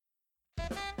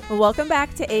Welcome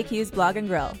back to AQ's Blog and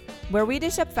Grill, where we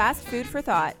dish up fast food for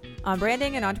thought on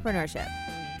branding and entrepreneurship.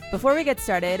 Before we get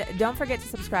started, don't forget to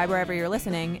subscribe wherever you're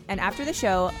listening, and after the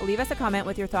show, leave us a comment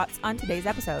with your thoughts on today's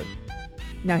episode.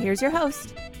 Now here's your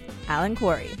host, Alan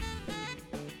Quarry.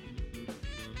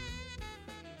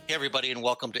 Hey everybody, and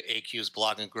welcome to AQ's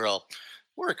Blog and Grill.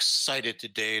 We're excited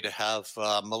today to have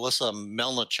Melissa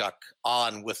Melnichuk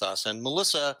on with us, and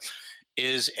Melissa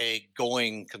is a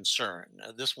going concern.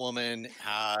 This woman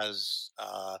has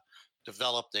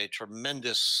developed a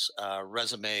tremendous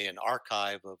resume and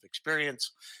archive of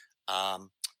experience.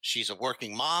 She's a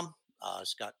working mom.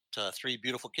 She's got 3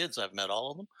 beautiful kids. I've met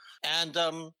all of them.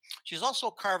 And she's also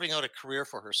carving out a career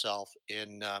for herself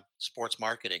in sports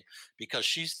marketing because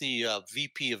she's the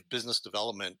VP of Business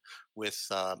Development with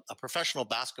a professional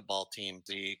basketball team,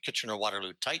 the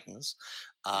Kitchener-Waterloo Titans.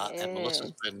 And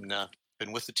Melissa's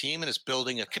been with the team and is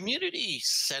building a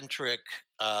community-centric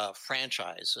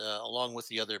franchise along with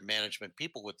the other management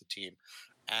people with the team.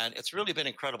 And it's really been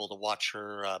incredible to watch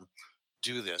her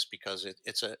do this because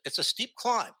it's a steep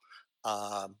climb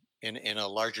in a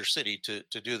larger city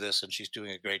to do this, and she's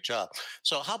doing a great job.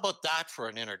 So how about that for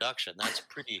an introduction? That's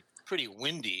pretty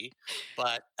windy,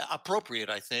 but appropriate,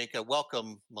 I think.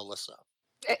 Welcome, Melissa.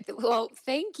 Well,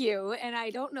 thank you. And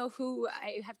I don't know who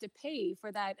I have to pay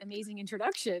for that amazing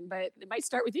introduction, but it might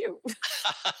start with you.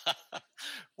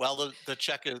 Well,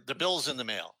 the bill's in the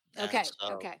mail. Okay.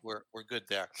 So okay. We're good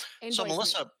there. Invoice So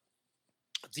Melissa,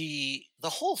 me. the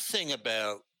whole thing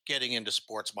about getting into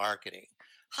sports marketing,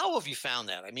 how have you found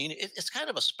that? I mean, it's kind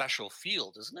of a special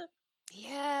field, isn't it?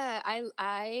 Yeah,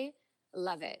 I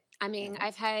love it. I mean,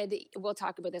 we'll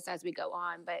talk about this as we go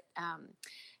on, but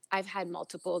I've had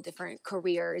multiple different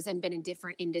careers and been in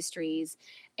different industries.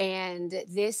 And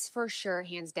this for sure,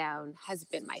 hands down, has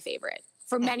been my favorite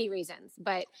for many reasons.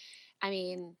 But I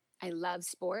mean, I love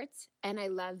sports and I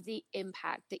love the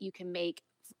impact that you can make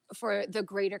for the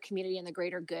greater community and the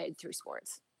greater good through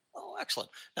sports. Oh, excellent.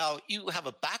 Now, you have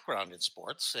a background in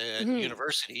sports at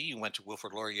university. You went to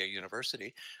Wilfrid Laurier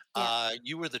University. Yeah.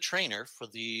 You were the trainer for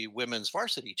the women's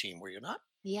varsity team, were you not?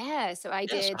 Yeah, so I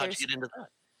Yes. did. How'd you get into that?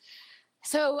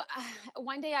 So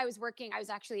one day I was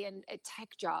actually in a tech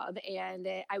job and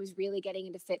I was really getting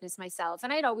into fitness myself.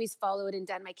 And I'd always followed and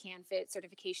done my CanFit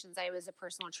certifications. I was a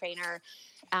personal trainer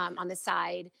on the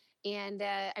side. And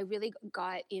I really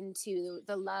got into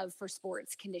the love for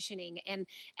sports conditioning, and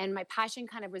my passion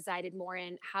kind of resided more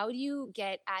in how do you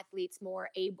get athletes more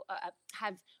able,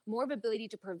 have more of ability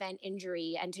to prevent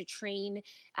injury and to train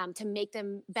to make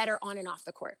them better on and off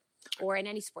the court or in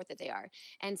any sport that they are.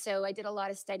 And so I did a lot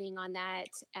of studying on that,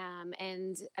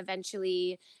 and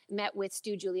eventually met with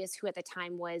Stu Julius, who at the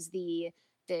time was the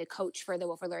coach for the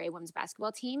Wilfrid Laurier women's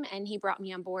basketball team. And he brought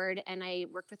me on board and I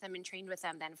worked with them and trained with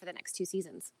them then for the next 2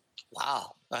 seasons.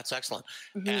 Wow, that's excellent.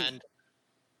 Mm-hmm. And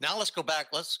now let's go back.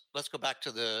 Let's go back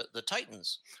to the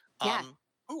Titans. Yeah.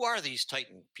 Who are these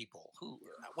Titan people?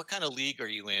 What kind of league are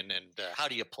you in, and how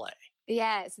do you play?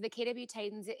 Yeah, so the KW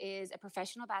Titans is a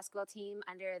professional basketball team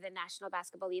under the National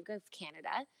Basketball League of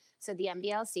Canada, so the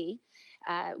NBLC.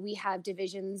 We have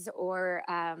divisions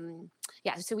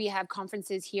so we have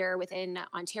conferences here within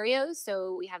Ontario.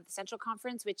 So we have the Central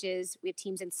Conference, we have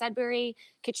teams in Sudbury,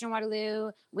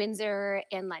 Kitchener-Waterloo, Windsor,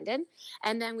 and London.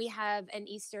 And then we have an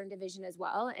Eastern division as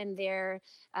well, and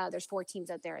there's 4 teams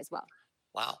out there as well.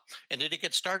 Wow. And did it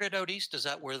get started out east? Is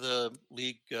that where the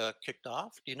league kicked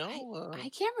off? Do you know? I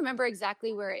can't remember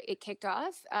exactly where it kicked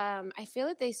off. I feel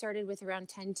like they started with around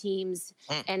 10 teams.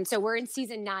 And so we're in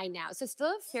season 9 now. So still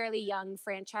a fairly young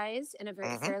franchise in a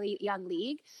fairly young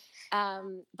league.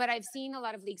 But I've seen a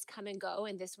lot of leagues come and go.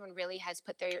 And this one really has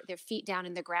put their feet down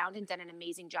in the ground and done an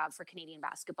amazing job for Canadian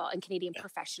basketball and Canadian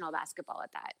professional basketball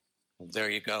at that. There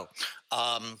you go.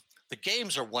 The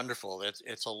games are wonderful.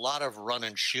 It's a lot of run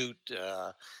and shoot.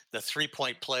 The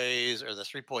 3-point plays or the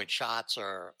 3-point shots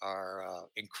are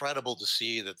incredible to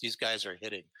see that these guys are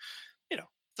hitting.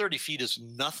 30 feet is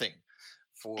nothing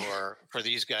for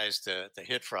these guys to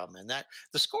hit from, and that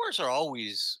the scores are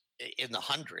always in the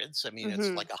hundreds. I mean, it's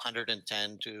like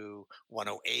 110 to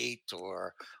 108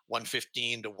 or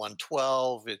 115 to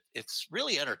 112. It's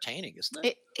really entertaining, isn't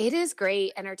it? It is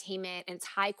great entertainment, and it's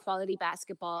high quality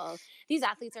basketball. These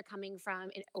athletes are coming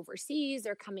from overseas.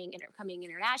 They're coming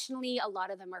internationally. A lot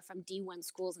of them are from D1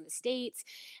 schools in the States.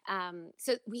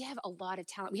 So we have a lot of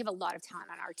talent. We have a lot of talent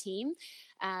on our team.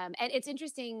 And it's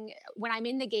interesting when I'm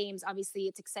in the games, obviously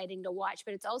it's exciting to watch,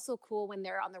 but it's also cool when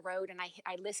they're on the road and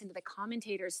I listen to the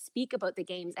commentators speak about the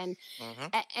games and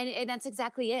that's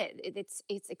exactly it.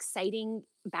 It's exciting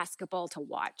basketball to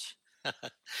watch.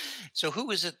 So who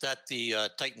is it that the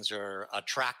Titans are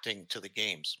attracting to the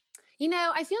games?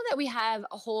 I feel that we have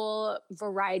a whole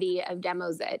variety of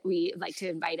demos that we like to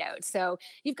invite out. So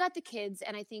you've got the kids,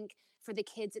 and I think for the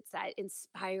kids, it's that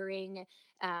inspiring,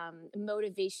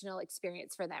 motivational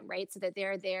experience for them, right? So that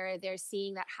they're there, they're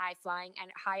seeing that high flying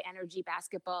and high energy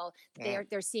basketball. Mm.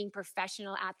 They're seeing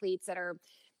professional athletes that are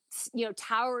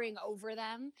towering over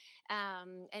them,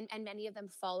 and many of them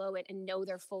follow it and know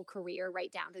their full career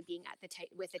right down to being at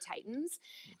with the Titans.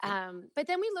 Okay. But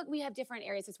then we have different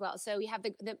areas as well. So we have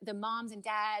the moms and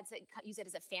dads that use it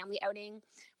as a family outing.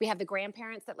 We have the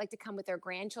grandparents that like to come with their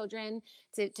grandchildren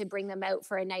to bring them out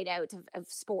for a night out of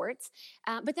sports.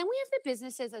 But then we have the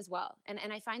businesses as well,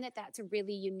 and I find that that's a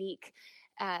really unique.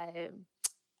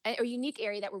 A unique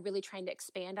area that we're really trying to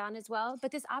expand on as well.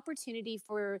 But this opportunity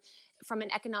from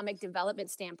an economic development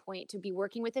standpoint, to be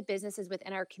working with the businesses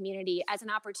within our community as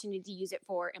an opportunity to use it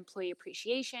for employee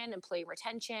appreciation, employee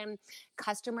retention,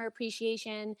 customer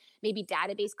appreciation, maybe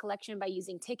database collection by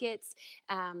using tickets,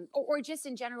 or just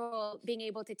in general, being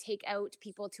able to take out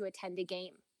people to attend a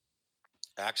game.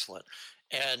 Excellent.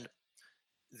 And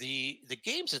the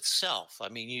games itself, I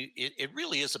mean, it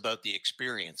really is about the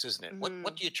experience, isn't it?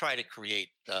 What do you try to create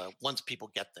once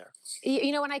people get there?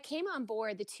 When I came on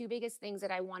board, the two biggest things that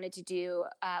I wanted to do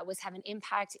was have an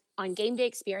impact on game day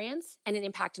experience and an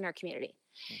impact in our community.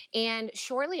 And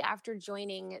shortly after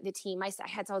joining the team, I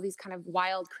had all these kind of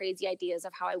wild, crazy ideas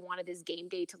of how I wanted this game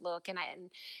day to look. And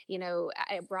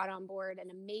I brought on board an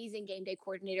amazing game day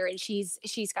coordinator, and she's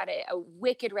got a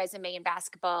wicked resume in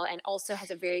basketball and also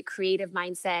has a very creative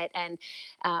mindset.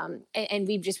 And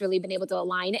we've just really been able to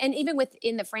align. And even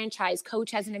within the franchise,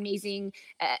 coach has an amazing,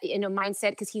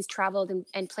 mindset because he's traveled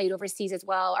and played overseas as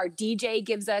well. Our DJ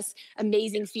gives us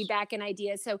amazing feedback and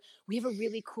ideas. So we have a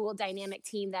really cool dynamic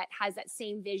team that has that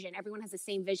same vision. Everyone has the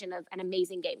same vision of an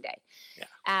amazing game day.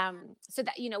 Yeah. So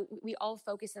that, we all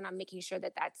focus in on making sure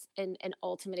that that's an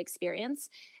ultimate experience.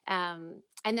 And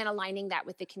then aligning that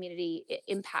with the community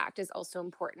impact is also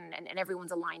important. And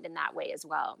everyone's aligned in that way as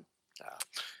well.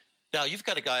 Now you've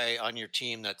got a guy on your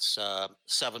team that's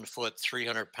 7 foot,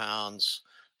 300 pounds.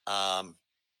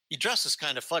 He dresses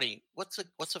kind of funny. What's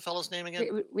the fellow's name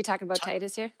again? We talking about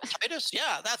Titus here? Titus?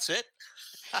 Yeah, that's it.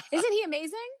 Isn't he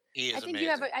amazing? He is amazing.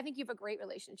 I think you have a great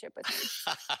relationship with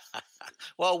him.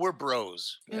 Well, we're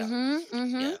bros. Yeah.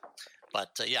 Yeah.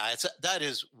 But that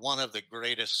is one of the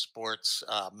greatest sports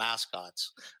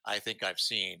mascots I think I've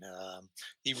seen.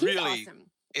 He's really awesome.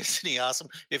 Isn't he awesome?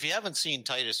 If you haven't seen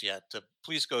Titus yet,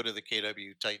 please go to the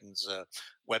KW Titans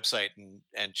website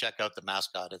and check out the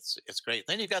mascot. It's great.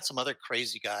 Then you've got some other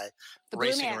crazy guy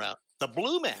racing around. The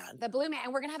Blue Man. The Blue Man.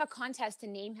 And we're going to have a contest to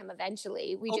name him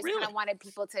eventually. We just really? kind of wanted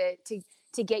people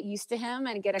to get used to him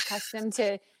and get accustomed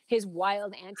to his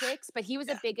wild antics. But he was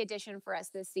a big addition for us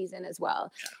this season as well.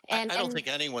 Yeah. And I don't think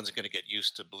anyone's going to get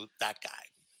used to that guy.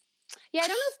 Yeah, I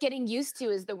don't know if getting used to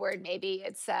is the word. Maybe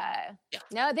it's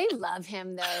no, they love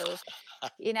him though,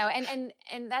 and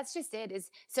that's just it.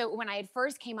 So when I had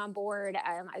first came on board,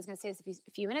 I was going to say this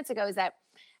a few minutes ago, is that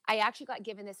I actually got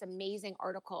given this amazing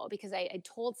article because I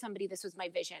told somebody this was my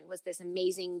vision, was this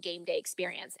amazing game day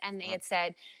experience, and they had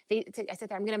said, I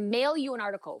said, I'm going to mail you an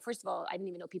article. First of all, I didn't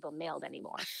even know people mailed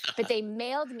anymore, but they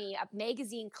mailed me a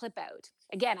magazine clip out.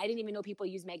 Again, I didn't even know people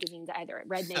use magazines either.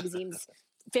 Read magazines,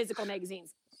 physical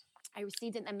magazines. I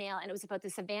received it in the mail, and it was about the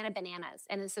Savannah Bananas,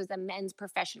 and this was a men's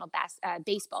professional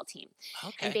baseball team.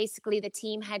 Okay. And basically, the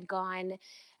team had gone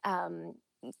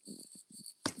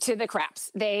to the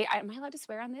craps. Am I allowed to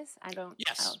swear on this? I don't.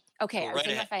 Yes. Okay. I was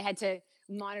wondering if I had to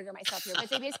monitor myself here, but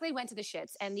they basically went to the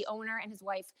shits, and the owner and his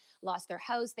wife lost their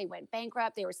house. They went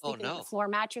bankrupt. They were sleeping on the floor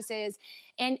mattresses.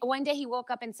 And one day he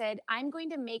woke up and said, "I'm going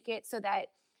to make it so that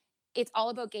it's all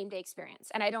about game day experience.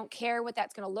 And I don't care what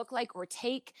that's going to look like or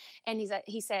take." And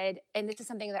he said, and this is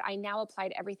something that I now apply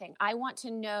to everything. I want to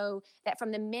know that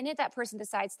from the minute that person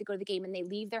decides to go to the game and they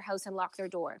leave their house and lock their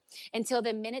door until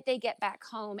the minute they get back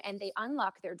home and they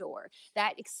unlock their door,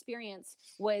 that experience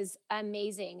was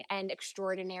amazing and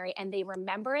extraordinary. And they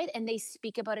remember it and they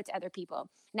speak about it to other people.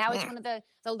 Now it's one of the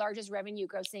largest revenue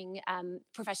grossing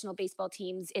professional baseball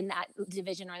teams in that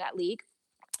division or that league.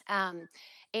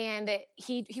 And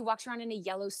he walks around in a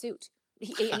yellow suit.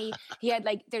 He had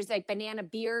there's banana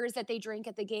beers that they drink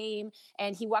at the game,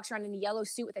 and he walks around in a yellow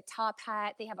suit with a top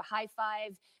hat. They have a high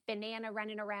five banana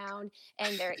running around,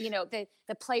 and they're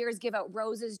the players give out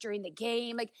roses during the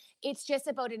game. It's just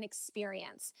about an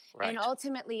experience. Right. And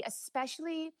ultimately,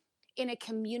 especially in a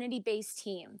community-based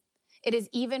team, it is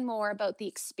even more about the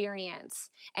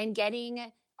experience and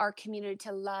getting our community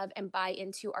to love and buy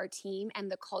into our team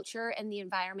and the culture and the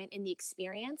environment and the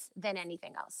experience than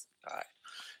anything else. All right.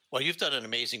 Well, you've done an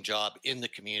amazing job in the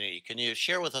community. Can you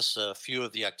share with us a few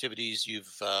of the activities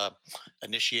you've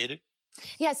initiated?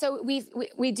 Yeah, so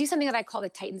we do something that I call the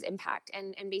Titans Impact,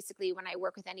 and basically when I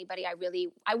work with anybody,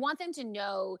 I want them to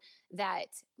know that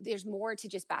there's more to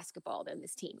just basketball than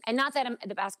this team, and not that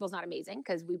the basketball's not amazing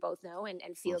because we both know and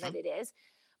feel Hmm. that it is,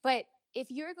 but if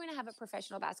you're going to have a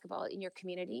professional basketball in your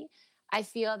community, I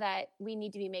feel that we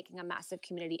need to be making a massive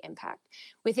community impact.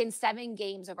 Within 7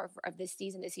 games of this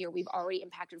season this year, we've already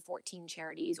impacted 14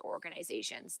 charities or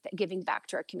organizations that giving back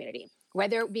to our community.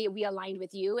 Whether it be we aligned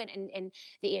with you and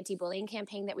the anti-bullying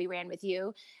campaign that we ran with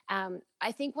you.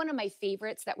 I think one of my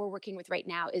favorites that we're working with right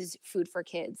now is Food for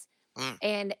Kids.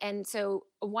 Mm, And so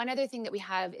one other thing that we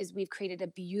have is we've created a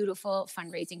beautiful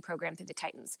fundraising program through the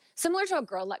Titans, similar to a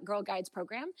Girl Guides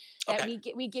program that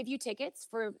okay. we give you tickets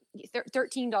for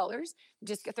 $13.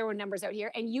 Just throwing numbers out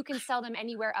here, and you can sell them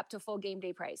anywhere up to full game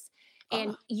day price,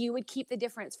 and Ah, you would keep the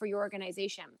difference for your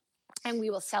organization. And we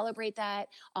will celebrate that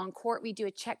on court. We do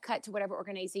a check cut to whatever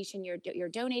organization you're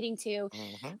donating to.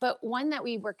 mhm. But one that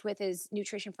we worked with is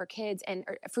Nutrition for Kids and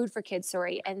or Food for Kids,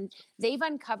 sorry. And they've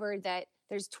uncovered that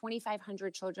there's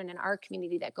 2,500 children in our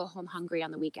community that go home hungry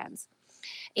on the weekends.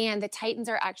 And the Titans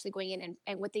are actually going in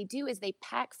and what they do is they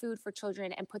pack food for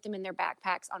children and put them in their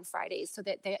backpacks on Fridays so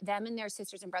that them and their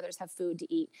sisters and brothers have food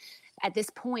to eat. At this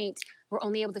point, we're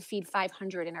only able to feed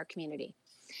 500 in our community.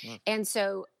 Mm, And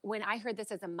so when I heard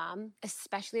this as a mom,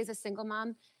 especially as a single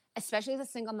mom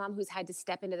who's had to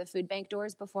step into the food bank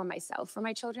doors before myself for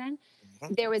my children,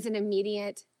 mhm. there was an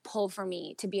immediate pull for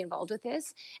me to be involved with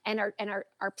this. And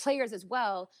our players as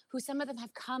well, who some of them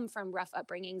have come from rough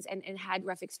upbringings and had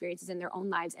rough experiences in their own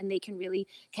lives, and they can really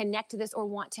connect to this or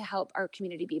want to help our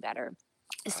community be better,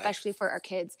 Right. especially for our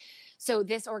kids. So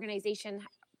this organization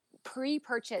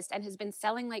pre-purchased and has been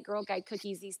selling like Girl Guide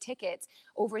cookies, these tickets,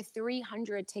 over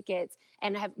 300 tickets,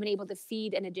 and have been able to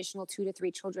feed an additional 2 to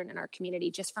 3 children in our community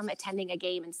just from attending a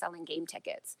game and selling game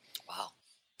tickets. Wow.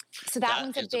 So that That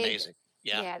one's a is big, amazing.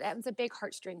 Yeah. yeah, that one's a big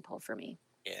heartstring pull for me.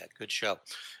 Yeah. Good show.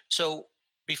 So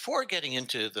before getting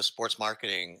into the sports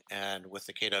marketing and with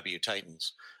the KW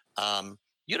Titans,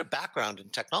 you had a background in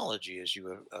technology, as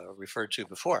you referred to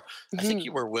before. I think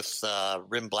you Mhm. were with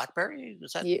RIM BlackBerry.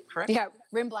 Is that correct? Yeah,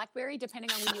 Rim Blackberry,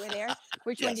 depending on when you were there.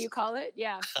 Which one do Yes. you call it?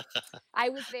 Yeah, I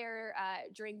was there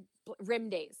during Rim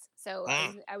days, so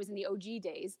Mm, I was in the OG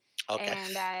days, okay.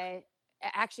 and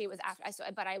actually it was after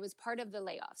but I was part of the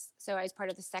layoffs. So I was part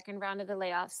of the second round of the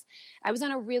layoffs. I was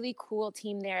on a really cool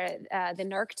team there, the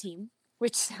NARC team,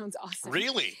 which sounds awesome.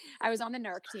 Really? I was on the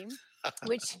NARC team,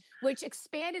 which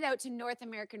expanded out to North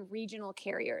American regional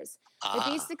carriers. But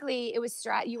Ah. basically, it was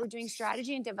you were doing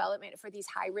strategy and development for these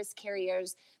high risk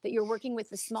carriers that you're working with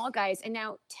the small guys. And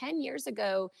now, 10 years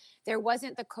ago, there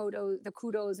wasn't the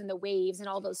Kudos and the Waves and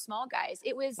all those small guys.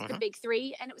 It was the Mhm. big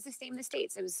three, and it was the same in the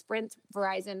States. It was Sprint,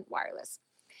 Verizon, Wireless.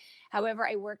 However,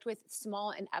 I worked with small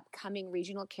and upcoming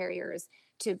regional carriers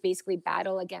to basically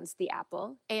battle against the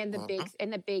Apple and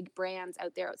Mhm. the big brands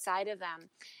out there outside of them,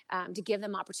 to give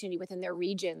them opportunity within their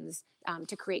regions,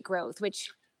 to create growth,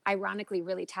 which ironically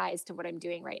really ties to what I'm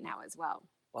doing right now as well.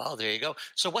 Well, there you go.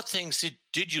 So, what things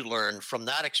did you learn from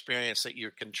that experience that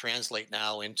you can translate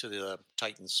now into the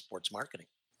Titans sports marketing?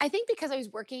 I think because I was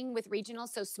working with regional,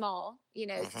 so small,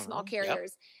 small Yep.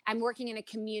 carriers, I'm working in a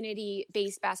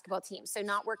community-based basketball team. So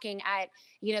not working at,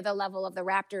 the level of the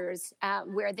Raptors,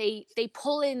 where they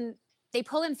pull in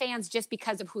fans just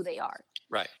because of who they are.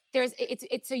 Right.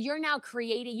 It's so you're now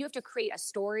creating, you have to create a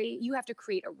story, you have to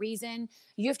create a reason,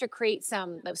 you have to create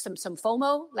some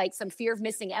FOMO, like some fear of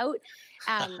missing out.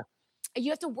 Um, you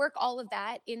have to work all of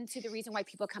that into the reason why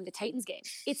people come to Titans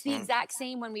games. It's the Mm, exact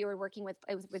same when we were working with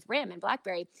RIM and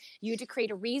BlackBerry. You had to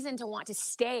create a reason to want to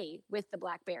stay with the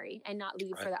BlackBerry and not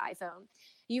leave for right. the iPhone.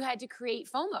 You had to create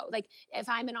FOMO. Like if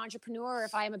I'm an entrepreneur, or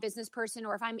if I'm a business person,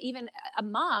 or if I'm even a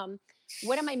mom,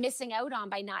 what am I missing out on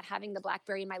by not having the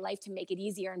BlackBerry in my life to make it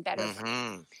easier and better for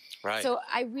me? Right. So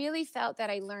I really felt that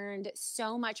I learned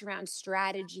so much around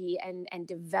strategy and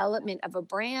development of a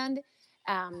brand,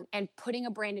 and putting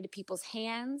a brand into people's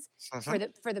hands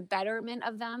Mhm. for the betterment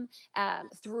of them,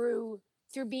 through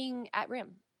being at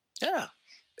RIM. Yeah.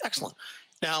 Excellent.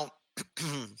 Now,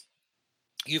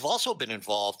 you've also been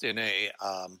involved in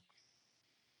an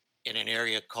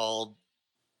area called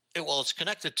well, it's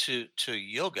connected to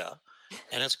yoga,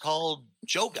 and it's called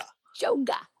Joga.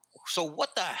 Yoga. So,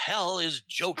 what the hell is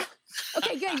Joga?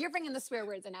 Okay, good. You're bringing the swear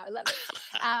words in now. I love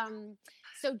it.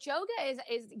 So yoga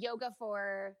is yoga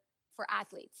for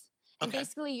athletes. And Okay.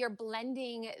 basically you're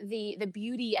blending the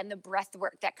beauty and the breath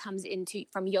work that comes into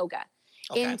from yoga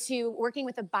Okay. into working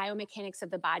with the biomechanics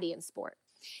of the body in sport.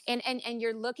 And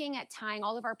you're looking at tying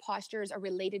all of our postures are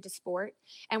related to sport,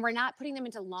 and we're not putting them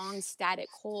into long static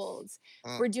holds.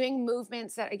 Mm. We're doing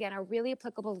movements that again are really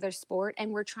applicable to their sport,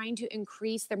 and we're trying to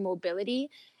increase their mobility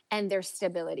and their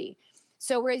stability.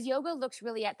 So whereas yoga looks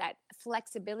really at that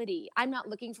flexibility, I'm not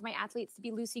looking for my athletes to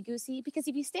be loosey goosey, because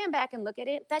if you stand back and look at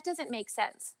it, that doesn't make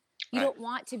sense. You Right. don't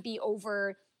want to be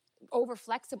over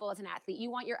flexible as an athlete.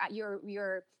 You want you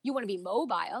want to be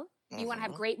mobile. You want to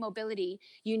have Mhm. great mobility.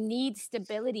 You need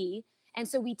stability. And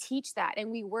so we teach that,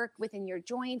 and we work within your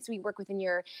joints. We work within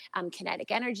your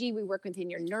kinetic energy. We work within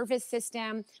your nervous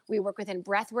system. We work within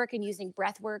breath work and using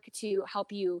breath work to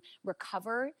help you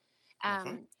recover.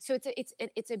 Mhm. So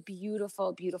it's a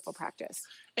beautiful, beautiful practice.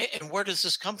 And where does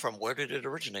this come from? Where did it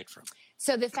originate from?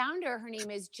 So the founder, her name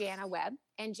is Jana Webb,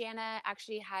 and Jana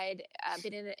actually had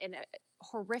been in a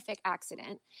horrific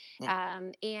accident,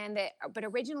 but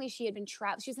originally she had been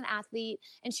trapped. She was an athlete,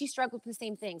 and she struggled with the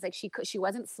same things. Like she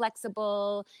wasn't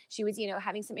flexible. She was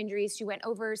having some injuries. She went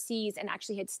overseas and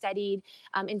actually had studied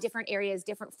in different areas,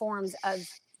 different forms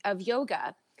of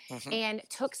yoga, Mhm. and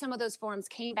took some of those forms,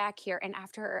 came back here, and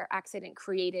after her accident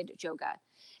created yoga.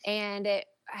 And it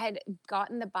had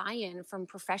gotten the buy-in from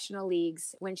professional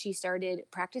leagues when she started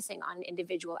practicing on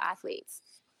individual athletes.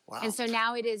 Wow. And so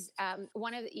now it is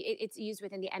it's used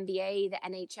within the NBA, the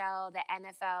NHL, the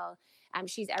NFL.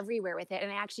 She's everywhere with it.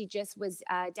 And I actually just was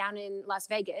down in Las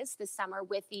Vegas this summer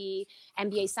with the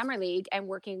NBA Summer League and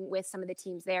working with some of the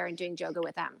teams there and doing yoga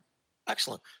with them.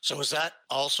 Excellent. So is that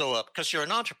also because you're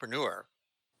an entrepreneur,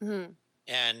 Mm-hmm.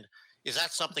 and is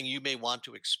that something you may want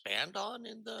to expand on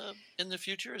in the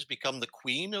future? Is become the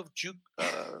queen of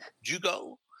jugo?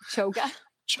 Yoga.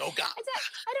 Choga.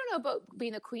 I don't know about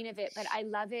being the queen of it, but I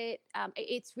love it.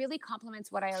 It's really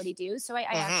complements what I already do. So I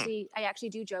actually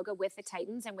do yoga with the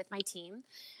Titans and with my team.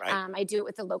 Right. I do it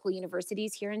with the local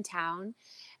universities here in town.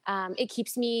 It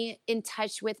keeps me in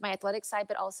touch with my athletic side,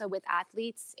 but also with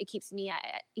athletes. It keeps me,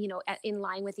 in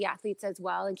line with the athletes as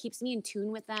well, and keeps me in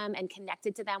tune with them and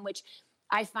connected to them, which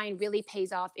I find really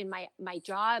pays off in my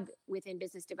job within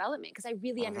business development, because I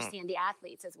really understand the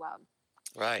athletes as well.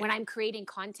 Right. When I'm creating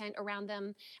content around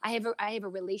them, I have a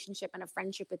relationship and a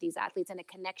friendship with these athletes and a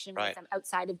connection Right. with them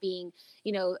outside of being,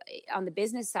 on the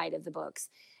business side of the books.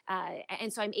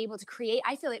 And so I'm able to create,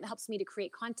 I feel it helps me to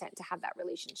create content to have that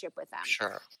relationship with them.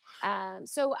 Sure.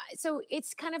 So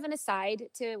it's kind of an aside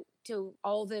to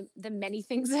all the many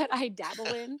things that I dabble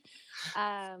in.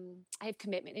 I have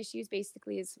commitment issues,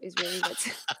 basically, is really what's,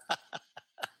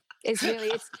 it's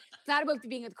not about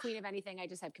being the queen of anything. I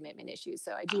just have commitment issues.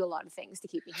 So I do a lot of things to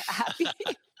keep me happy.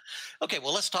 Okay.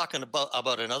 Well, let's talk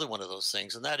about another one of those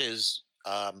things, and that is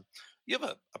you have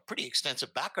a pretty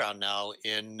extensive background now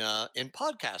in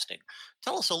podcasting.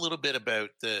 Tell us a little bit about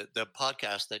the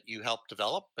podcast that you helped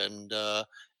develop and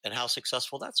how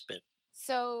successful that's been.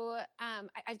 So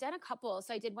I've done a couple.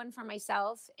 So I did one for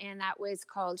myself, and that was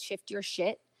called Shift Your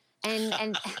Shit.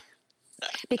 And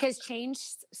because change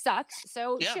sucks,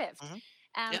 so Yeah. shift. Mhm.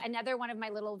 Another one of my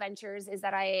little ventures is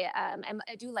that I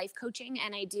do life coaching,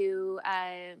 and I do,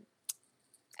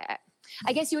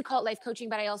 I guess you would call it life coaching,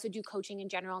 but I also do coaching in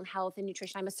general in health and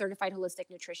nutrition. I'm a certified holistic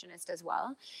nutritionist as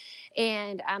well.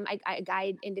 And I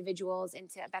guide individuals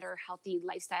into better, healthy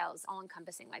lifestyles, all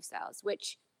encompassing lifestyles,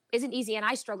 which isn't easy. And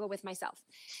I struggle with myself.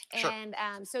 Sure.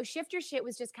 And so Shift Your Shit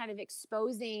was just kind of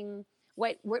exposing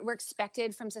what we're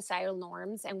expected from societal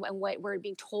norms, and what we're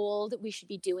being told we should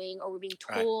be doing, or we're being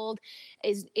told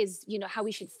is how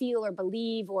we should feel or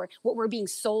believe, or what we're being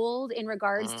sold in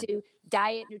regards to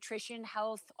diet, nutrition,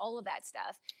 health, all of that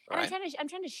stuff. And Right. I'm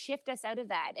trying to shift us out of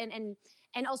that, and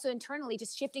also internally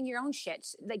just shifting your own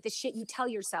shit, like the shit you tell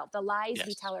yourself, the lies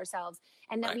we Yes. tell ourselves,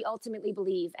 and that Right. we ultimately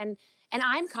believe. And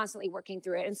I'm constantly working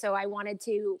through it. And so I wanted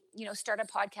to, start a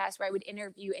podcast where I would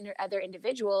interview other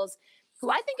individuals who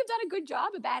I think have done a good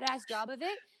job, a badass job of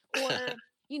it, or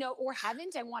or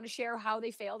haven't, and want to share how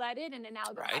they failed at it, and now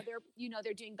how Right.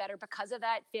 they're doing better because of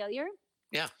that failure.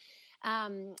 Yeah.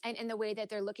 And the way that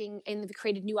they're looking, and they've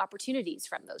created new opportunities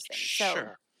from those things.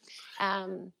 Sure.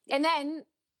 So, and then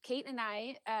Kate and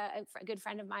I, a good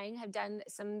friend of mine, have done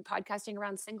some podcasting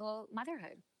around single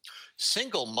motherhood.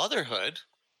 Single motherhood.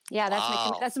 Yeah,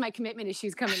 Wow. that's my commitment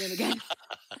issues coming in again.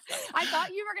 I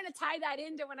thought you were going to tie that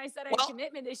into when I said I had Well,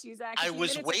 commitment issues. I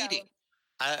was waiting.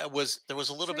 There was a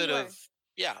little Sure bit you were. of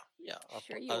a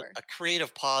Sure you were. a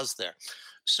creative pause there.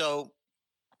 So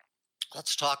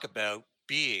let's talk about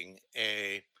being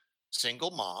a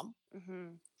single mom,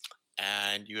 Mm-hmm.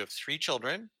 and you have 3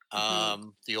 children.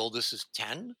 Mhm. The oldest is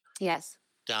 10, Yes,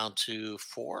 down to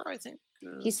 4, I think.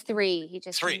 he's 3. He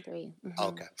just 3. turned 3. Mhm.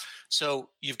 Okay.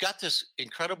 So you've got this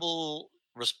incredible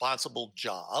responsible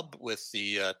job with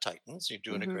the Titans. You're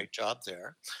doing a Hmm. great job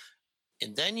there.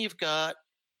 And then you've got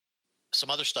some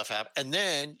other stuff happen. And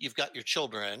then you've got your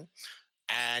children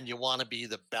and you want to be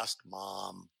the best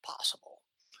mom possible.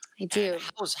 I And do.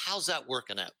 how's that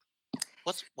working out?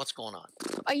 What's going on?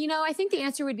 I think the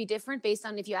answer would be different based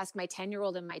on if you ask my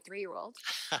 10-year-old and my 3-year-old.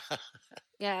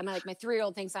 Yeah, I'm like, my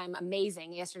 3-year-old thinks I'm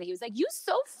amazing. Yesterday, he was like, "You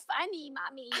so funny,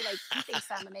 mommy." Like, he thinks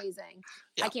I'm amazing.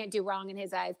 Yeah. I can't do wrong in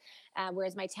his eyes.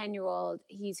 Whereas my 10-year-old,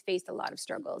 he's faced a lot of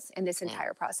struggles in this Mm,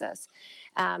 entire process.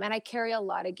 And I carry a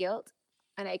lot of guilt,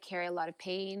 and I carry a lot of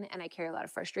pain, and I carry a lot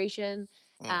of frustration.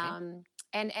 mhm. Um,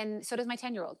 and so does my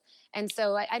 10-year-old. And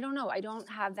so I don't know. I don't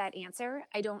have that answer.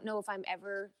 I don't know if I'm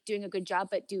ever doing a good job,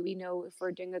 but do we know if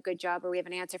we're doing a good job, or we have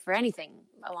an answer for anything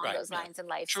along Right. those Yeah. lines in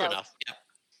life? True So enough. Yeah.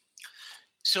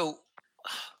 So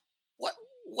what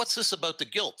what's this about the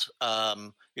guilt?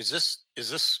 Is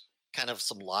this kind of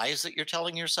some lies that you're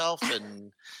telling yourself?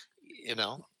 And you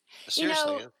know, you know,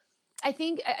 seriously. I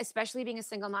think, especially being a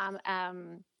single mom,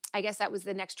 I guess that was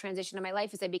the next transition in my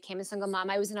life as I became a single mom.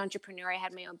 I was an entrepreneur. I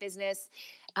had my own business,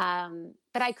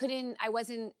 but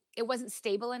it wasn't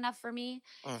stable enough for me,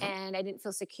 Hmm. and I didn't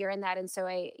feel secure in that. And so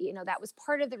that was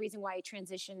part of the reason why I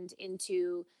transitioned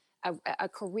into a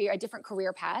career, a different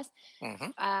career path.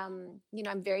 Hmm.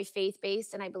 I'm very faith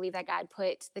based, and I believe that God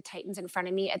put the Titans in front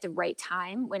of me at the right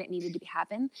time when it needed to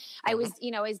happen. Hmm. I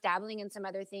was dabbling in some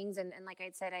other things, and like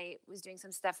I said, I was doing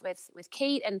some stuff with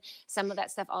Kate, and some of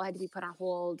that stuff all had to be put on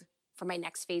hold for my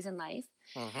next phase in life,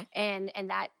 Hmm. and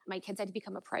that my kids had to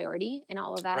become a priority and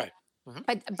all of that. Right.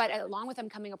 Hmm. But along with them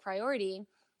becoming a priority,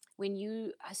 when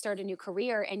you start a new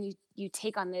career and you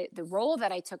take on the role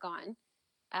that I took on,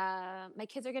 my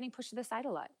kids are getting pushed to the side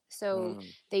a lot. So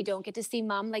Mm. they don't get to see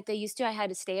mom like they used to. I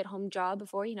had a stay at home job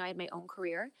before, I had my own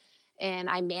career, and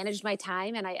I managed my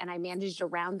time, and I managed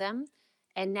around them.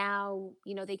 And now,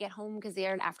 they get home because they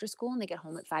are after school, and they get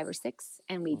home at 5 or 6,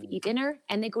 and we Mm. eat dinner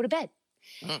and they go to bed,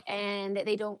 Mm. and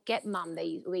they don't get mom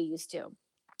we used to.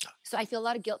 So I feel a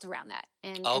lot of guilt around that.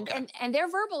 And and Okay. and and they're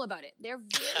verbal about it. They're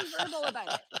very verbal about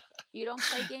it. You don't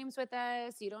play games with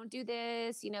us. You don't do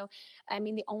this. I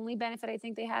mean, the only benefit I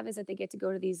think they have is that they get to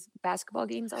go to these basketball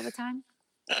games all the time.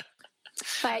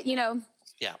 But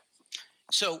Yeah.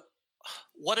 So,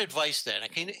 what advice then?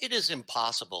 It is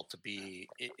impossible to be.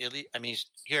 I mean,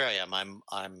 here I am. I'm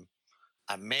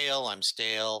male. I'm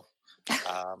stale.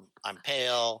 I'm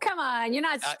pale. come on, you're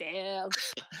not Uh, stale.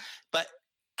 but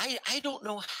I don't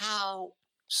know how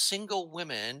single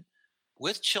women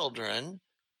with children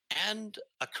and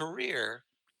a career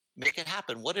make it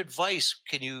happen. What advice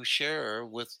can you share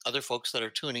with other folks that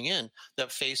are tuning in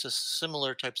that face a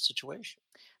similar type of situation?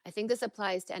 I think this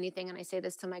applies to anything, and I say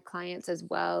this to my clients as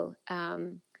well.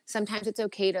 Sometimes it's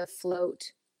okay to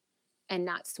float and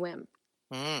not swim.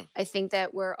 Mm, I think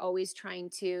that we're always trying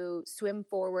to swim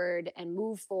forward and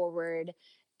move forward,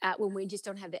 when we just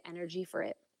don't have the energy for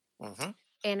it. hmm.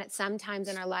 And at some times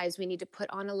in our lives, we need to put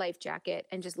on a life jacket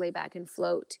and just lay back and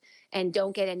float, and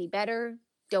don't get any better.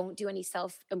 Don't do any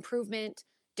self improvement.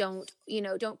 Don't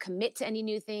commit to any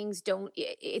new things.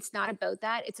 It's not about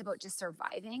that. It's about just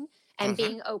surviving and Hmm.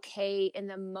 being okay in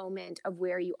the moment of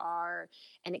where you are,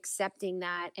 and accepting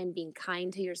that, and being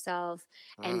kind to yourself,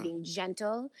 and Mm, being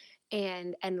gentle,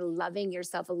 and loving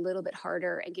yourself a little bit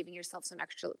harder, and giving yourself some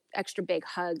extra big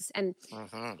hugs. And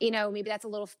hmm. maybe that's a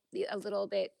little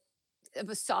bit of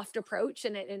a soft approach,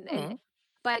 and Mm,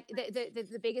 but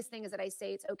the biggest thing is that I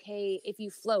say it's okay if you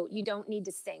float. You don't need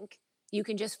to sink. You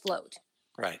can just float.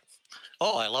 right.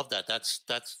 Oh, I love that.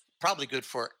 That's probably good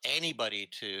for anybody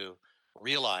to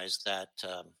realize that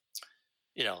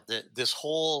this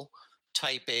whole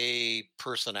type A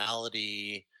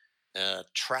personality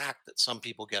track that some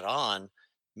people get on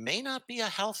may not be a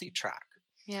healthy track,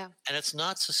 Yeah. and it's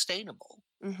not sustainable.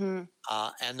 Hmm.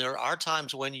 And there are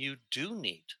times when you do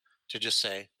need to just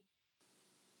say,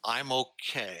 "I'm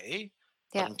okay,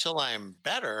 but Yeah. until I'm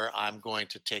better, I'm going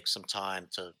to take some time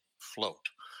to float."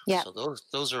 Yeah. So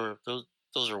those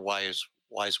are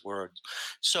wise words.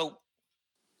 So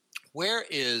where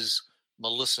is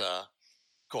Melissa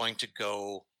going to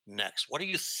go next? What are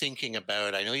you thinking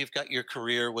about? I know you've got your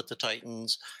career with the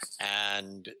Titans,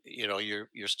 and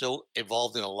you're still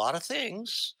involved in a lot of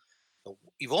things.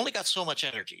 You've only got so much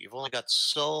energy. You've only got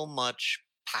so much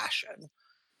passion.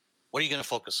 What are you going to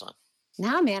focus on?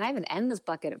 Now, man, I have an endless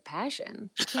bucket of passion.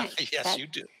 You can't. Yes, That you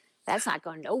do. that's not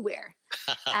going nowhere.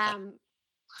 Um,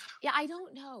 yeah, I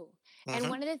don't know. And Hmm.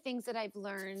 one of the things that I've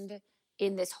learned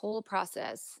in this whole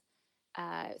process,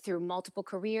 through multiple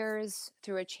careers,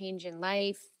 through a change in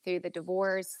life, through the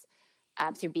divorce,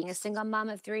 through being a single mom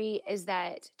of 3, is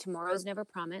that tomorrow's never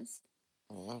promised.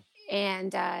 Hmm.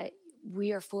 And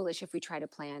we are foolish if we try to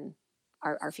plan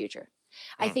our future.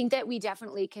 I Mm, think that we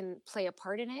definitely can play a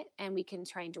part in it, and we can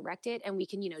try and direct it, and we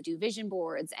can, do vision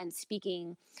boards and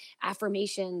speaking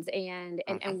affirmations and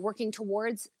mhm, working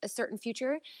towards a certain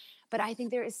future. But I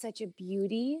think there is such a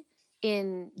beauty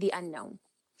in the unknown.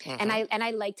 And mhm.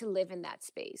 I like to live in that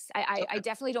space. I Okay,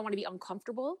 definitely don't want to be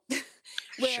uncomfortable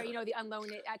where, sure. the unknown,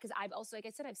 because I've also, like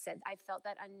I said, I've felt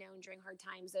that unknown during hard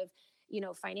times of,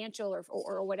 financial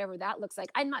or whatever that looks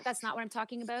like. That's not what I'm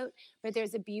talking about, but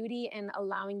there's a beauty in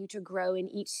allowing you to grow in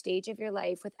each stage of your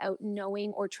life without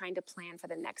knowing or trying to plan for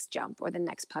the next jump or the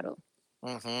next puddle.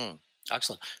 Hmm.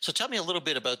 Excellent. So tell me a little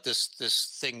bit about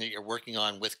this thing that you're working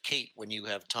on with Kate when you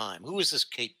have time. Who is this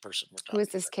Kate person we're Who is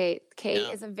talking this Kate? Kate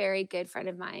about? is a very good friend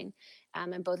of mine.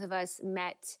 And both of us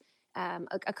met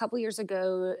a couple years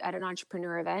ago at an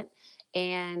entrepreneur event.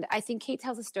 And I think Kate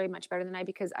tells the story much better than I,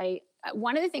 because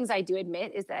one of the things I do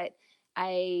admit is that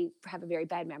I have a very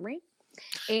bad memory.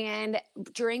 And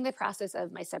during the process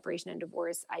of my separation and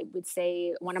divorce, I would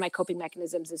say one of my coping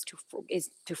mechanisms is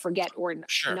to forget or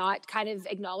Sure, not kind of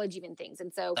acknowledge even things.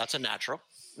 And so that's a natural.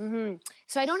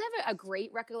 so I don't have a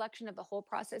great recollection of the whole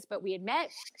process, but we had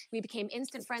met, we became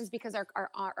instant friends because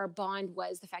our bond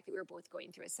was the fact that we were both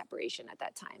going through a separation at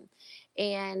that time.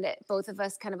 And both of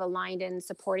us kind of aligned in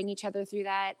supporting each other through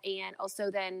that. And also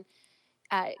then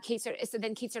Kate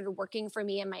started working for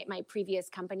me in my previous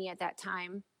company at that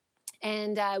time.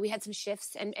 And we had some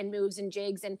shifts and moves and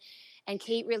jigs. And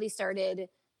Kate really started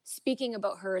speaking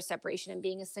about her separation and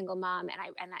being a single mom.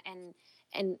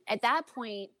 And at that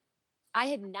point, I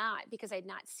had not, because I had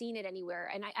not seen it anywhere.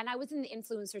 And I was in the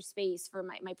influencer space for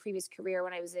my previous career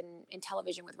when I was in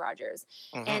television with Rogers.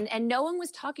 Hmm. And no one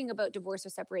was talking about divorce or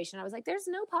separation. I was like, there's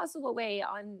no possible way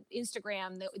on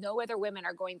Instagram that no other women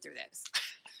are going through this.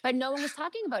 But no one was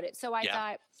talking about it. So I Yeah.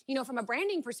 thought, from a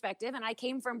branding perspective, and I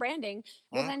came from branding,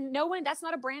 well, Mm, then that's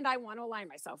not a brand I want to align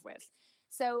myself with.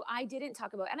 So I didn't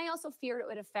talk about it. And I also feared it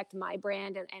would affect my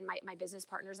brand and my business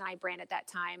partners and I brand at that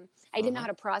time. I didn't know mhm, how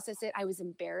to process it. I was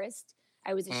embarrassed.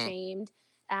 I was mm, ashamed.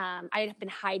 I had been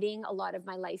hiding a lot of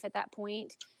my life at that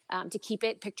point to keep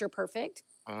it picture perfect.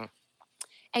 mm.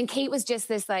 And Kate was just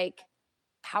this like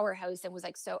powerhouse and was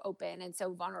like so open and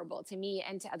so vulnerable to me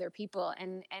and to other people.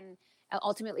 And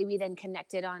ultimately we then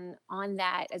connected on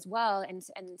that as well, and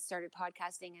started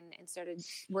podcasting and started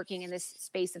working in this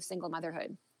space of single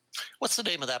motherhood. What's the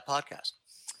name of that podcast?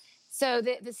 So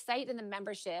the site and the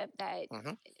membership that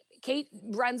Hmm. Kate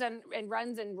runs and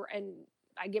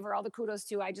I give her all the kudos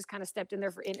to. I just kind of stepped in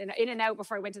there for in and out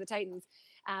before I went to the Titans.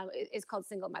 It's called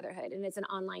Single Motherhood, and it's an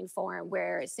online forum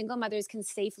where single mothers can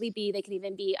safely be. They can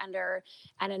even be under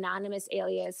an anonymous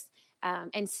alias.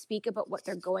 And speak about what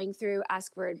they're going through,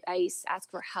 ask for advice, ask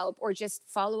for help, or just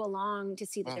follow along to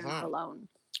see that they're not Hmm. alone.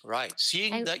 Right.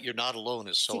 Seeing And that you're not alone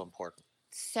is so see, important.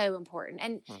 so important.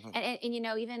 And Hmm.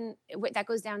 even that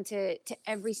goes down to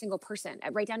every single person,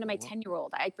 right down to my Hmm.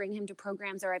 10-year-old. I bring him to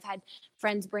programs, or I've had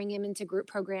friends bring him into group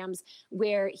programs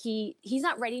where he's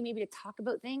not ready maybe to talk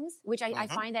about things, which I Hmm.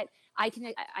 find that I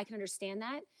can understand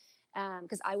that,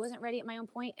 because I wasn't ready at my own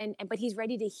point, and but he's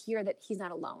ready to hear that he's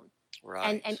not alone.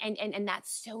 and Right. and and and, and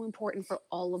that's so important for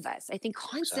all of us. I think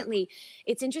Exactly. constantly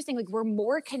it's interesting, like we're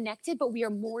more connected, but we are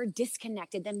more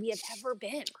disconnected than we have ever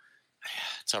been.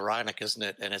 It's ironic, isn't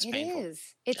it? And it's It painful.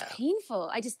 is. It's Yeah.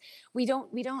 painful. We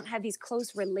don't have these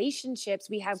close relationships.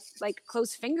 We have like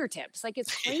close fingertips. Like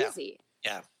it's Yeah. crazy.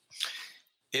 Yeah.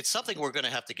 It's something we're going to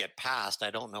have to get past.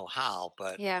 I don't know how,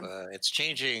 but Yeah. it's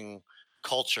changing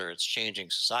culture. It's changing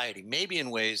society, maybe in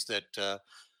ways that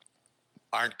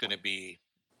aren't going to be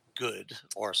good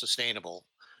or sustainable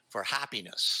for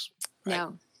happiness. Right.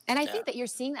 No. And I Yeah. think that you're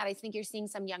seeing that. I think you're seeing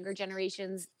some younger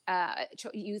generations,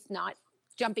 youth not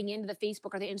jumping into the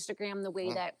Facebook or the Instagram the way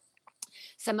Mm, that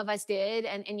some of us did,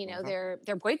 and mhm,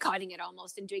 they're boycotting it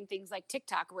almost and doing things like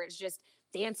TikTok where it's just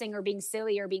dancing or being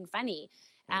silly or being funny.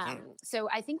 mhm, So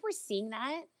I think we're seeing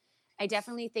that. I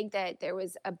definitely think that there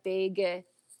was a big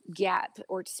gap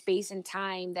or space in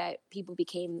time that people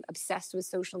became obsessed with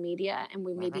social media, and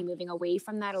we may mhm. be moving away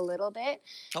from that a little bit.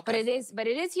 But Okay.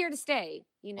 it is here to stay.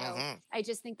 Hmm. I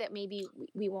just think that maybe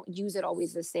we won't use it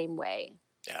always the same way.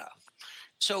 Yeah.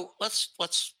 So let's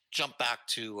jump back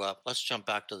to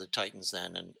the Titans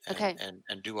then, Okay.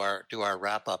 and do our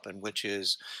wrap up, and which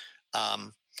is,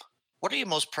 um, what are you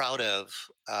most proud of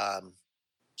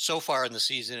so far in the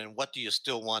season, and what do you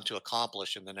still want to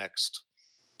accomplish in the next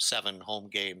 7 home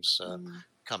games Mm.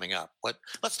 coming up?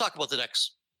 Let's talk about the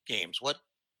next games. What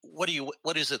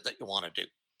is it that you want to do?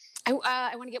 I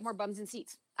want to get more bums and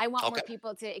seats. I want more Okay.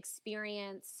 people to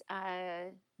experience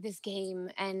this game,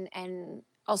 and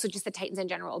also just the Titans in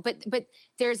general. But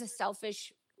there's a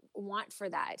selfish want for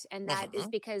that, and that is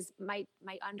Mhm. because my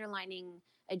underlining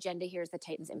agenda here is the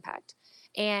Titans impact.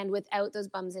 And without those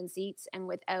bums in seats, and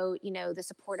without the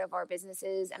support of our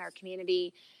businesses and our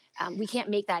community, we can't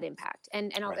make that impact.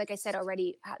 And Right. like I said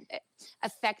already,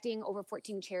 affecting over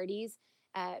 14 charities.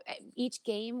 Each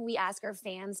game, we ask our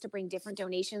fans to bring different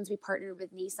donations. We partnered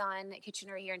with Nissan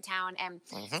Kitchener here in town, and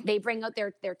Mhm. they bring out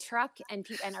their truck, and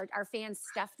our fans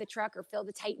stuff the truck or fill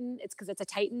the Titan. It's because it's a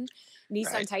Titan,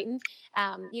 Nissan Right. Titan.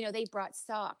 They brought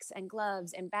socks and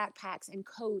gloves and backpacks and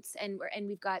coats, and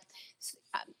we've got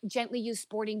gently used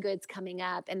sporting goods coming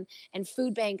up, and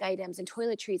food bank items and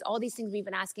toiletries. All these things we've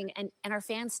been asking, and our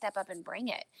fans step up and bring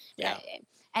it. Yeah.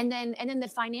 And then the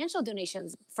financial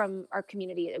donations from our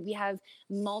community. We have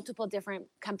multiple different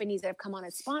companies that have come on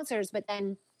as sponsors, but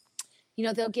then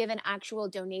they'll give an actual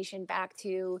donation back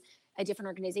to a different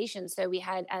organization. So we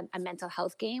had a mental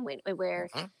health game where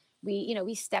Mhm.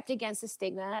 we stepped against the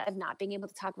stigma of not being able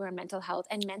to talk about mental health,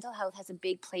 and mental health has a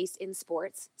big place in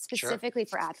sports, Sure. specifically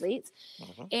for athletes.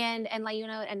 Mhm. And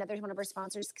Layuna, another one of our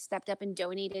sponsors, stepped up and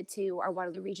donated to our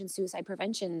Waterloo Region Suicide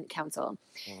Prevention Council.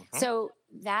 Mhm. So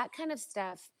that kind of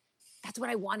stuff, that's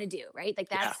what I want to do, right? Like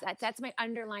Yeah. that's my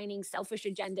underlining selfish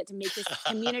agenda, to make this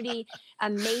community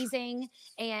amazing.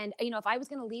 And if I was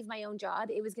going to leave my own job,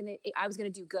 I was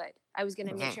going to do good. I was going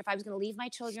to make Mhm. sure, if I was going to leave my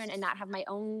children and not have my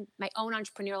own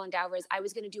entrepreneurial endeavors, I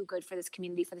was going to do good for this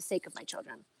community for the sake of my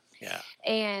children. Yeah.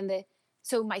 And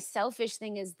so my selfish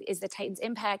thing is the Titans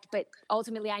impact, but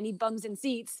ultimately I need bums and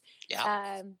seats.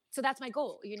 Yeah. So that's my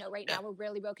goal. Right Yeah. now we're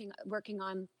really working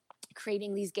on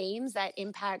creating these games that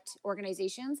impact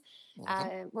organizations.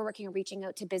 Mhm. We're working on reaching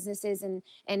out to businesses,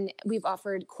 and we've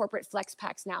offered corporate flex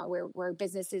packs now, where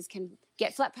businesses can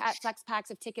get flex packs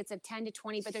of tickets of 10 to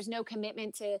 20, but there's no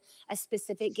commitment to a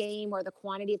specific game or the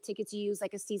quantity of tickets you use,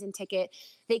 like a season ticket.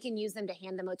 They can use them to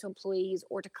hand them out to employees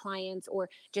or to clients, or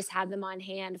just have them on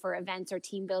hand for events or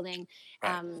team building.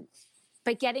 Right.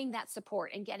 But getting that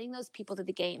support and getting those people to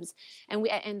the games, and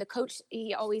the coach,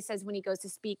 he always says when he goes to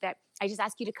speak that I just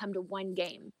ask you to come to one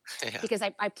game, Yeah. because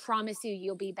I promise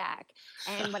you'll be back.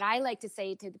 And what I like to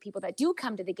say to the people that do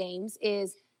come to the games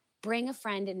is, bring a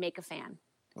friend and make a fan.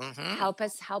 Mhm. Help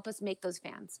us make those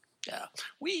fans. Yeah.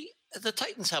 The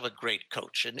Titans have a great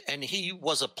coach, and he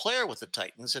was a player with the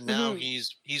Titans, and now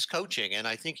Mhm. he's coaching, and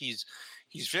I think he's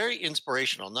very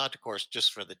inspirational, not of course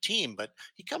just for the team, but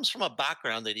he comes from a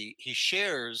background that he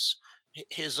shares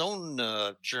his own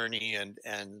journey and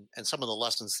some of the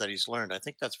lessons that he's learned. I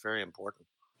think that's very important.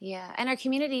 Yeah, and our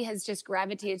community has just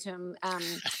gravitated to him.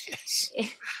 Yes.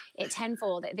 It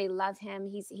tenfold. They love him.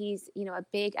 He's a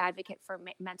big advocate for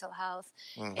mental health.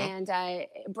 Hmm. And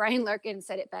Brian Larkin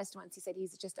said it best once. He said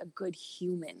he's just a good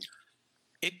human.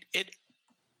 It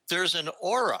there's an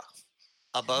aura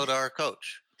about our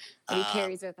coach. That he Uh,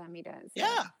 carries with him. He does.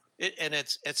 yeah, and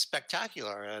it's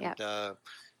spectacular. Yeah.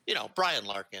 And Brian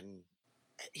Larkin,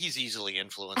 he's easily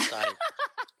influenced.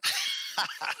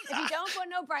 If you don't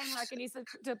know Brian Larkin, he's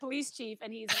the police chief,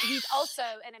 and he's also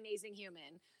an amazing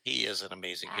human. He is an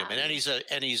amazing human, Um,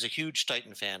 and he's a huge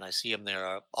Titan fan. I see him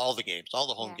there all the games, all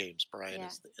the home Yeah. games. Brian Yeah.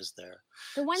 is there.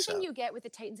 The one So thing you get with the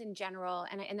Titans in general,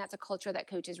 and that's a culture that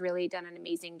coach has really done an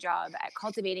amazing job at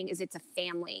cultivating, is it's a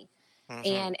family.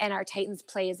 mhm, And our Titans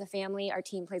play as a family. Our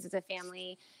team plays as a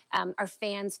family. Our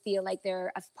fans feel like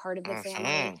they're a part of the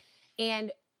family. mhm,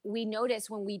 And we notice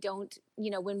when we don't,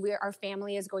 when our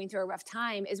family is going through a rough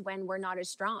time, is when we're not as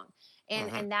strong. And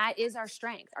mhm, and that is our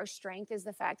strength. Our strength is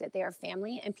the fact that they are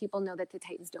family, and people know that the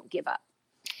Titans don't give up.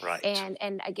 right.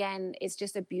 And again, it's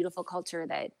just a beautiful culture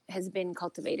that has been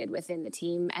cultivated within the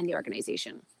team and the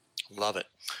organization. Love it.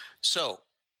 So,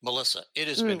 Melissa, it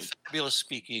has been fabulous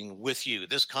speaking with you.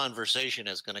 This conversation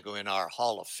is going to go in our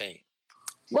Hall of Fame.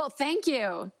 Well, thank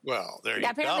you. Well, there you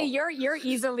Yeah, apparently go. you're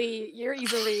easily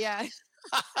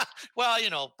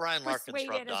Well, Brian Larkin's persuaded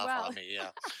rubbed as off well. on me.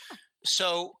 Yeah.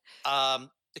 So,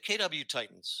 the KW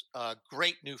Titans,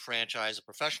 great new franchise, a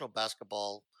professional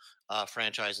basketball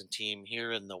franchise and team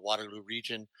here in the Waterloo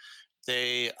region.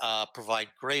 They provide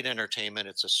great entertainment.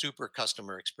 It's a super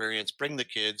customer experience. Bring the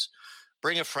kids,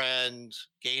 bring a friend,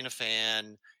 gain a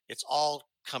fan. It's all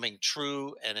coming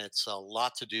true, and it's a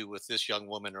lot to do with this young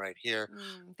woman right here.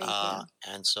 Thank you.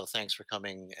 And so, thanks for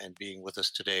coming and being with us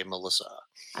today, Melissa.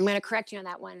 I'm going to correct you on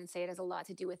that one and say it has a lot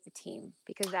to do with the team,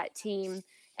 because that team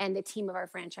and the team of our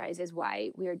franchise is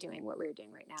why we are doing what we're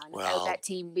doing right now. And without Well, that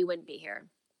team, we wouldn't be here.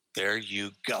 there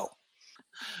you go.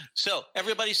 So,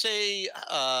 everybody say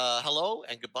hello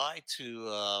and goodbye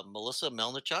to Melissa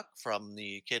Melnichuk from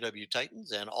the KW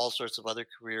Titans and all sorts of other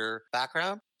career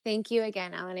background. Thank you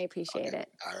again, Alan. I appreciate it.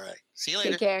 All right. See you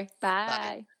later. Take care.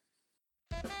 Bye.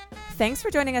 Thanks for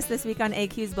joining us this week on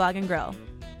AQ's Blog and Grill.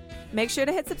 Make sure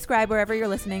to hit subscribe wherever you're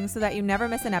listening so that you never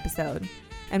miss an episode.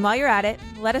 And while you're at it,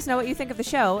 let us know what you think of the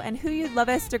show and who you'd love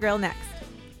us to grill next.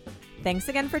 Thanks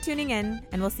again for tuning in,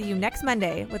 and we'll see you next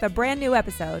Monday with a brand new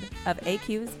episode of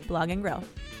AQ's Blog and Grill.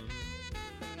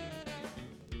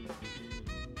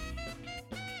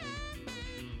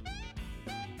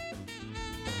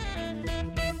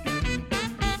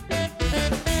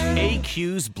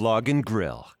 AQ's Blog and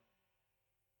Grill.